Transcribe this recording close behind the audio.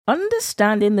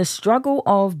Understanding the struggle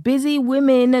of busy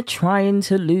women trying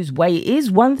to lose weight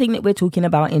is one thing that we're talking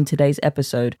about in today's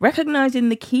episode. Recognizing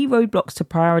the key roadblocks to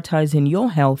prioritizing your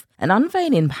health and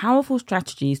unveiling powerful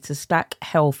strategies to stack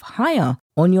health higher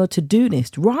on your to-do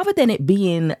list rather than it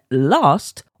being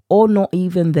last or not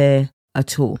even there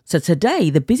at all. So today,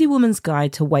 the Busy Woman's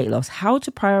Guide to Weight Loss, how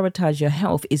to prioritize your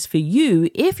health, is for you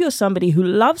if you're somebody who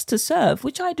loves to serve,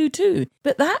 which I do too.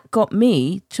 But that got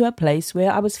me to a place where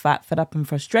I was fed up and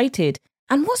frustrated.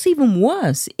 And what's even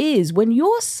worse is when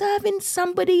you're serving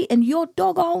somebody and you're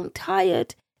doggone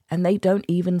tired and they don't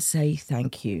even say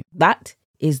thank you. That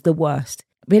is the worst.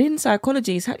 But in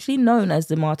psychology, it's actually known as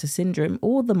the martyr syndrome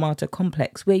or the martyr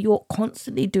complex, where you're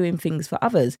constantly doing things for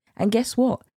others. And guess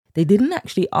what? They didn't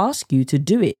actually ask you to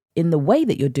do it in the way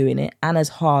that you're doing it and as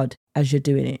hard as you're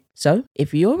doing it. So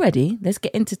if you're ready, let's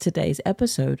get into today's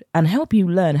episode and help you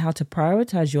learn how to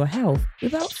prioritize your health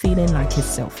without feeling like it's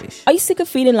selfish. Are you sick of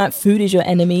feeling like food is your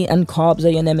enemy and carbs are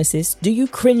your nemesis? Do you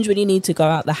cringe when you need to go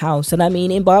out the house? And I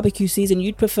mean, in barbecue season,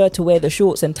 you'd prefer to wear the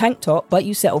shorts and tank top, but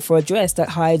you settle for a dress that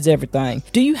hides everything.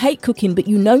 Do you hate cooking, but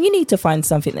you know you need to find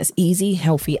something that's easy,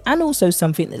 healthy, and also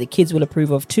something that the kids will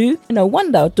approve of too? No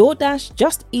wonder DoorDash,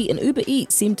 Just Eat, and Uber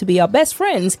Eats seem to be our best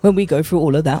friends when we go through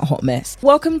all of that hot mess.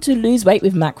 Welcome to Lose Weight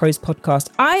with Macros podcast.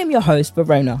 I am your host,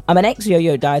 Verona. I'm an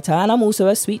ex-yo-yo dieter and I'm also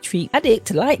a sweet treat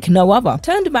addict like no other.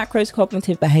 Turned macros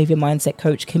cognitive behavior mindset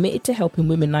coach committed to helping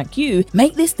women like you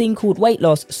make this thing called weight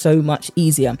loss so much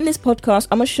easier. In this podcast,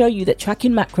 I'm going to show you that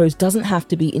tracking macros doesn't have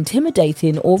to be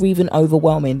intimidating or even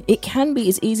overwhelming. It can be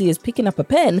as easy as picking up a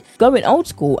pen, going old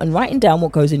school and writing down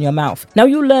what goes in your mouth. Now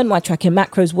you'll learn why tracking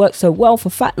macros works so well for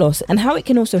fat loss and how it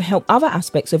can also help other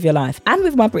aspects of your life. And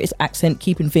with my British accent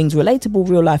keeping things relatable,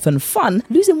 real life and fun,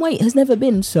 losing weight has never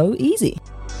been so easy.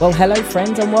 Well, hello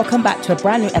friends, and welcome back to a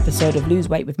brand new episode of Lose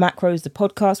Weight with Macros, the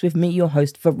podcast with me, your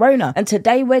host, Verona. And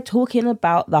today we're talking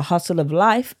about the hustle of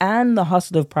life and the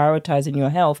hustle of prioritizing your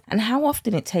health and how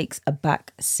often it takes a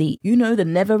back seat. You know, the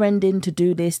never-ending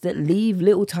to-do list that leave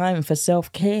little time for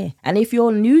self-care. And if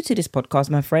you're new to this podcast,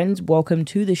 my friends, welcome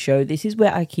to the show. This is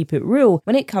where I keep it real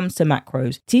when it comes to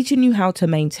macros, teaching you how to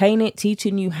maintain it,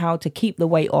 teaching you how to keep the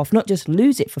weight off, not just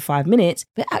lose it for 5 minutes,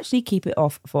 but actually keep it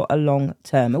off for a long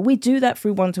term. And we do that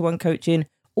through one-to-one coaching,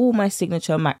 or my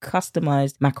signature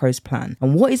customized macros plan.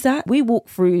 And what is that? We walk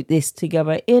through this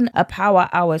together in a power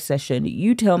hour session.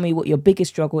 You tell me what your biggest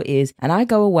struggle is, and I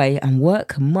go away and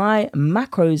work my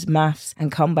macros maths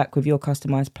and come back with your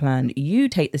customized plan. You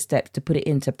take the steps to put it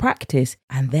into practice,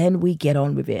 and then we get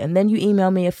on with it. And then you email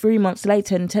me 3 months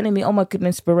later and telling me, oh my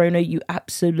goodness, Verona, you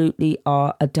absolutely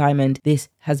are a diamond. This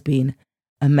has been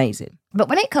amazing. But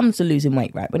when it comes to losing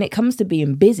weight, right, when it comes to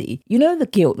being busy, you know the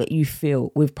guilt that you feel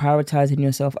with prioritizing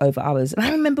yourself over others. And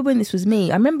I remember when this was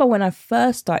me. I remember when I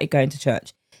first started going to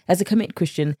church. As a committed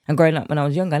Christian and growing up when I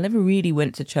was younger, I never really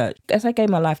went to church. As I gave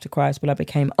my life to Christ when I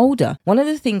became older, one of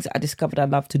the things that I discovered I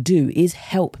love to do is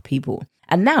help people.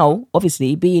 And now,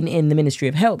 obviously, being in the ministry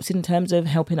of helps in terms of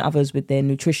helping others with their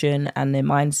nutrition and their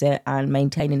mindset and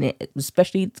maintaining it,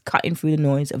 especially cutting through the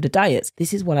noise of the diets.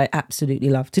 This is what I absolutely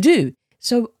love to do.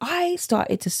 So I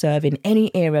started to serve in any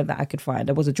area that I could find.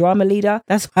 I was a drama leader.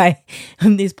 That's why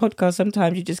on this podcast,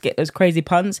 sometimes you just get those crazy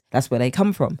puns. That's where they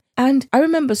come from. And I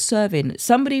remember serving.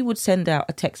 Somebody would send out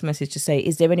a text message to say,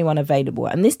 is there anyone available?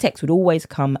 And this text would always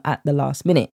come at the last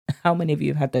minute. How many of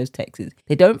you have had those texts?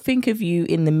 They don't think of you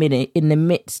in the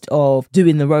midst of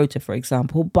doing the rota, for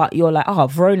example, but you're like, oh,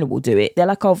 Verona will do it. They're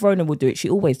like, oh, Verona will do it. She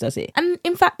always does it. And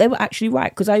in fact, they were actually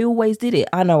right, because I always did it.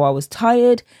 I know I was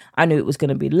tired. I knew it was going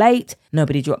to be late.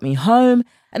 Nobody dropped me home.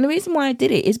 And the reason why I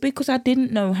did it is because I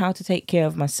didn't know how to take care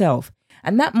of myself.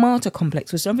 And that martyr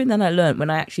complex was something that I learned when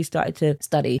I actually started to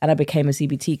study and I became a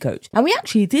CBT coach. And we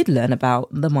actually did learn about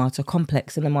the martyr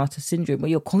complex and the martyr syndrome, where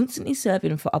you're constantly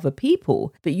serving for other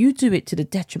people, but you do it to the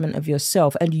detriment of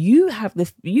yourself. And you have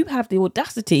the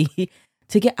audacity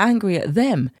to get angry at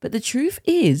them. But the truth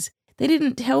is, they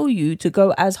didn't tell you to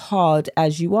go as hard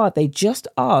as you are. They just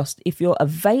asked if you're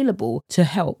available to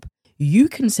help. You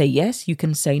can say yes, you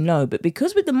can say no, but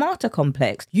because with the martyr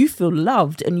complex, you feel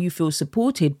loved and you feel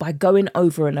supported by going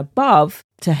over and above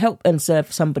to help and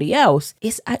serve somebody else,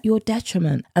 it's at your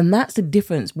detriment. And that's the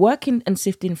difference. Working and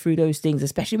sifting through those things,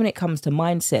 especially when it comes to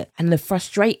mindset and the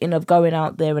frustrating of going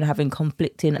out there and having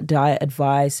conflicting diet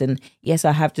advice. And yes,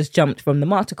 I have just jumped from the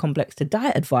martyr complex to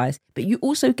diet advice, but you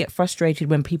also get frustrated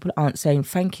when people aren't saying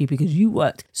thank you because you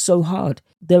worked so hard.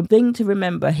 The thing to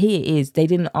remember here is they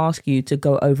didn't ask you to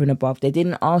go over and above. They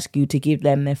didn't ask you to give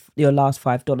them your last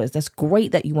 $5. That's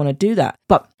great that you want to do that.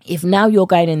 But if now you're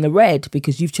going in the red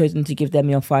because you've chosen to give them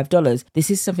me your $5. This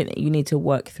is something that you need to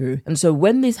work through. And so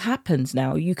when this happens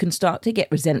now, you can start to get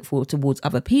resentful towards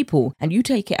other people, and you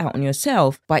take it out on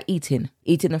yourself by eating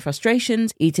the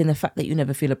frustrations, eating the fact that you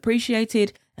never feel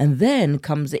appreciated. And then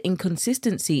comes the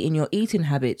inconsistency in your eating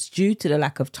habits due to the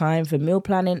lack of time for meal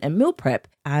planning and meal prep.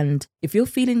 And if you're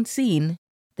feeling seen,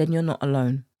 then you're not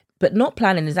alone. But not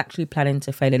planning is actually planning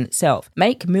to fail in itself.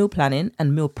 Make meal planning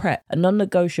and meal prep a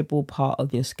non-negotiable part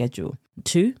of your schedule.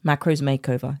 2, macros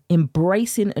makeover.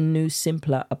 Embracing a new,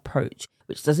 simpler approach,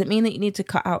 which doesn't mean that you need to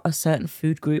cut out a certain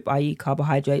food group, i.e.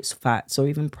 carbohydrates, fats, or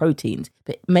even proteins,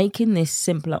 but making this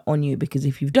simpler on you. Because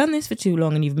if you've done this for too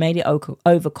long and you've made it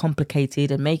overcomplicated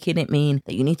and making it mean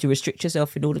that you need to restrict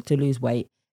yourself in order to lose weight,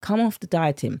 come off the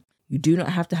dieting. You do not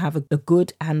have to have a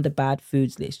good and a bad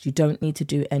foods list. You don't need to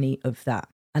do any of that.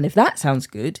 And if that sounds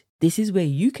good, this is where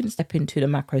you can step into the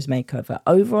macros makeover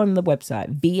over on the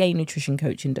website,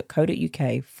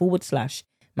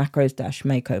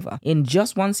 vanutritioncoaching.co.uk/macros-makeover. In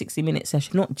just one 60-minute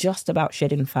session, not just about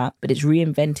shedding fat, but it's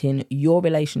reinventing your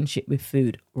relationship with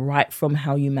food, right from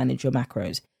how you manage your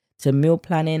macros to meal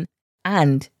planning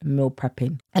and meal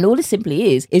prepping. And all this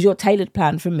simply is your tailored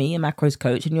plan from me, a macros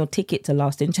coach, and your ticket to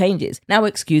lasting changes. Now,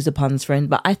 excuse the puns, friend,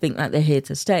 but I think that they're here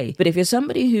to stay. But if you're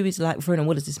somebody who is like, Verona,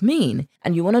 what does this mean?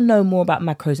 And you want to know more about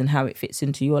macros and how it fits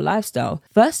into your lifestyle,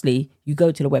 firstly, you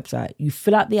go to the website, you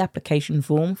fill out the application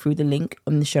form through the link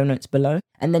on the show notes below,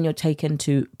 and then you're taken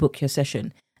to book your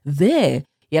session. There,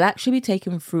 you'll actually be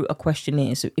taken through a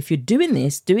questionnaire. So if you're doing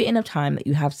this, do it in a time that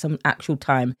you have some actual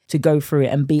time to go through it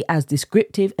and be as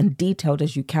descriptive and detailed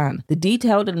as you can. The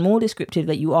detailed and more descriptive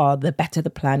that you are, the better the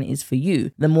plan is for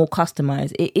you, the more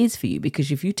customized it is for you. Because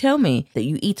if you tell me that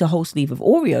you eat a whole sleeve of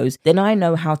Oreos, then I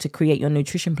know how to create your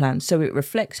nutrition plan so it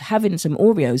reflects having some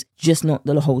Oreos, just not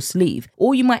the whole sleeve.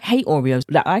 Or you might hate Oreos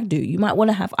like I do. You might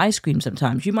want to have ice cream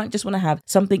sometimes. You might just want to have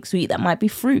something sweet that might be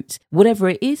fruit. Whatever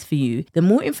it is for you, the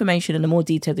more information and the more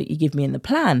detail that you give me in the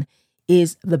plan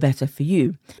is the better for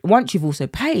you. Once you've also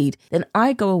paid, then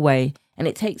I go away and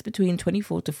it takes between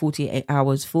 24 to 48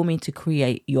 hours for me to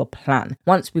create your plan.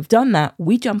 Once we've done that,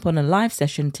 we jump on a live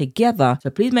session together. So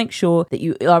please make sure that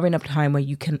you are in a time where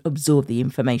you can absorb the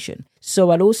information.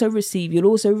 So you'll also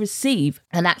receive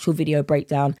an actual video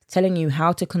breakdown telling you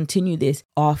how to continue this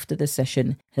after the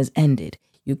session has ended.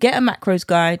 You'll get a macros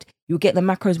guide, you'll get the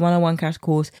macros 101 crash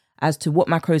course as to what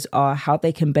macros are, how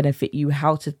they can benefit you,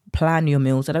 how to plan your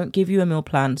meals. I don't give you a meal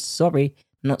plan, because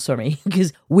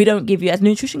we don't give you, as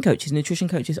nutrition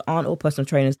coaches aren't, or personal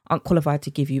trainers aren't qualified to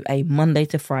give you a Monday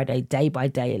to Friday, day by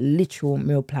day, literal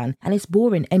meal plan. And it's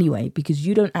boring anyway, because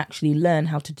you don't actually learn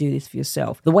how to do this for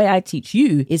yourself. The way I teach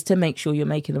you is to make sure you're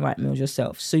making the right meals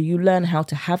yourself. So you learn how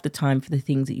to have the time for the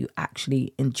things that you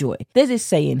actually enjoy. There's this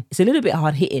saying, it's a little bit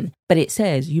hard hitting, but it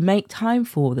says you make time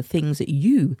for the things that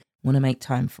you want to make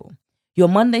time for. Your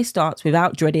Monday starts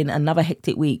without dreading another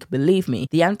hectic week. Believe me,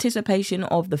 the anticipation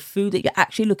of the food that you're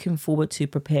actually looking forward to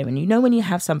preparing. You know when you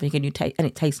have something and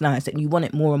it tastes nice and you want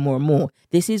it more and more and more.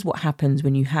 This is what happens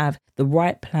when you have the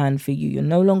right plan for you. You're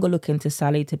no longer looking to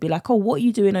Sally to be like, oh, what are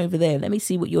you doing over there? Let me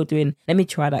see what you're doing. Let me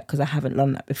try that because I haven't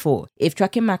done that before. If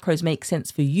tracking macros makes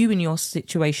sense for you in your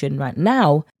situation right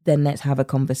now, then let's have a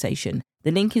conversation. The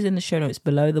link is in the show notes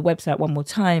below. The website, one more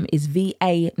time, is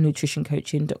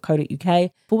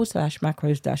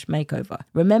vanutritioncoaching.co.uk/macros-makeover.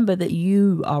 Remember that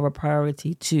you are a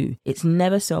priority too. It's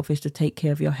never selfish to take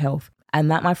care of your health. And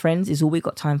that, my friends, is all we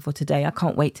got time for today. I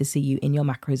can't wait to see you in your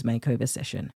macros makeover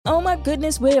session. Oh my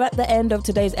goodness, we're at the end of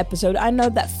today's episode. I know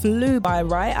that flew by,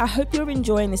 right? I hope you're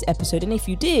enjoying this episode. And if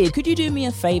you did, could you do me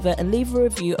a favor and leave a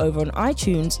review over on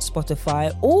iTunes,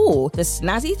 Spotify, or the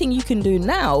snazzy thing you can do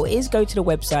now is go to the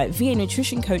website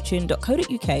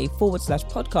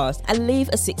vanutritioncoaching.co.uk/podcast and leave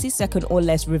a 60-second or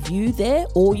less review there,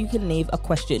 or you can leave a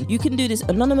question. You can do this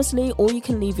anonymously, or you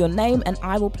can leave your name and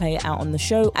I will play it out on the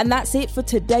show. And that's it for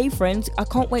today, friends. I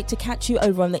can't wait to catch you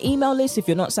over on the email list. If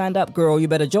you're not signed up, girl, you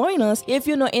better join us. If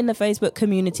you're not in the Facebook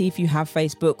community, if you have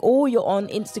Facebook, or you're on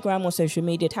Instagram or social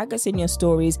media, tag us in your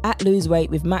stories at Lose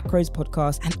Weight with Macros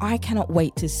Podcast. And I cannot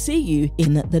wait to see you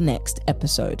in the next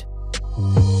episode.